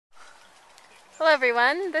Hello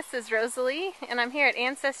everyone, this is Rosalie and I'm here at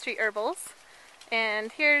Ancestry Herbals,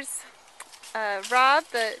 and here's Rob,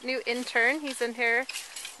 the new intern. He's in here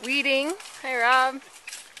weeding. Hi Rob.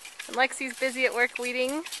 And Lexi's busy at work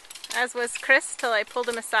weeding, as was Chris till I pulled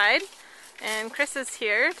him aside. And Chris is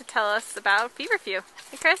here to tell us about Feverfew.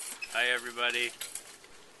 Hey Chris. Hi everybody.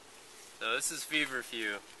 So this is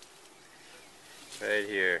Feverfew. Right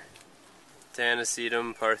here.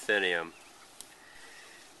 Tanacetum parthenium.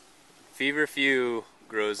 Feverfew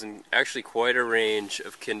grows in actually quite a range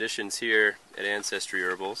of conditions here at Ancestry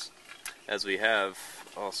Herbals, as we have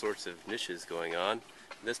all sorts of niches going on.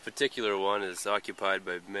 This particular one is occupied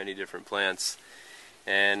by many different plants,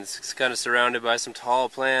 and it's kind of surrounded by some tall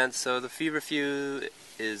plants, so the Feverfew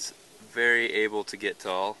is very able to get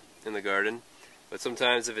tall in the garden. But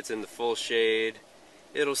sometimes if it's in the full shade,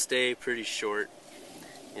 it'll stay pretty short,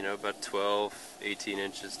 you know, about 12, 18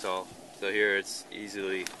 inches tall. So here it's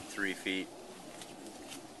easily 3 feet.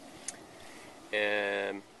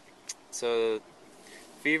 And so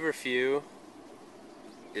Feverfew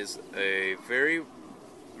is a very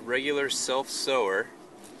regular self-sower,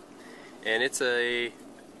 and it's a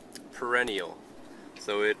perennial.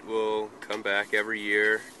 So it will come back every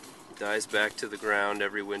year, dies back to the ground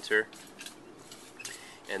every winter,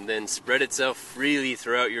 and then spread itself freely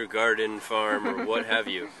throughout your garden, farm, or what have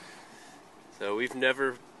you. So we've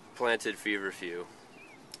never planted Feverfew,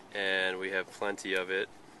 and we have plenty of it,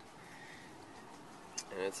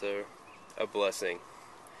 and it's a blessing.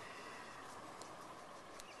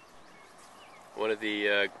 One of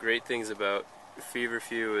the great things about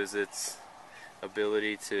Feverfew is its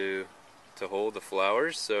ability to hold the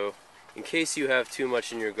flowers. So in case you have too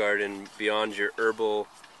much in your garden beyond your herbal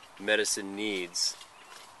medicine needs,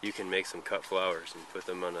 you can make some cut flowers and put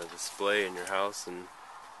them on a display in your house and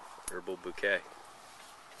herbal bouquet.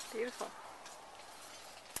 Beautiful.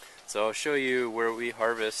 So I'll show you where we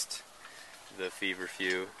harvest the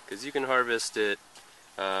Feverfew, because you can harvest it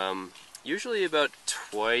usually about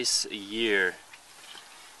twice a year.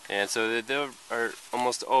 And so there are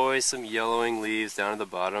almost always some yellowing leaves down at the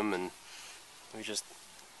bottom, and we just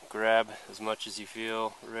grab as much as you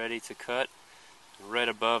feel ready to cut right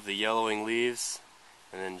above the yellowing leaves,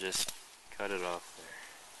 and then just cut it off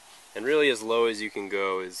there. And really as low as you can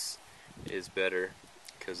go is better,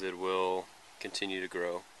 because it will continue to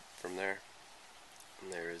grow from there.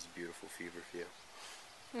 And there is beautiful Feverfew.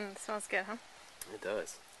 It smells good, huh? It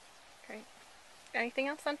does. Great. Anything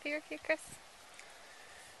else on Feverfew, Chris?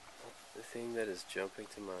 The thing that is jumping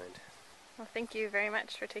to mind. Well, thank you very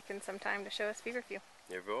much for taking some time to show us Feverfew.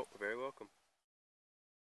 You're very welcome.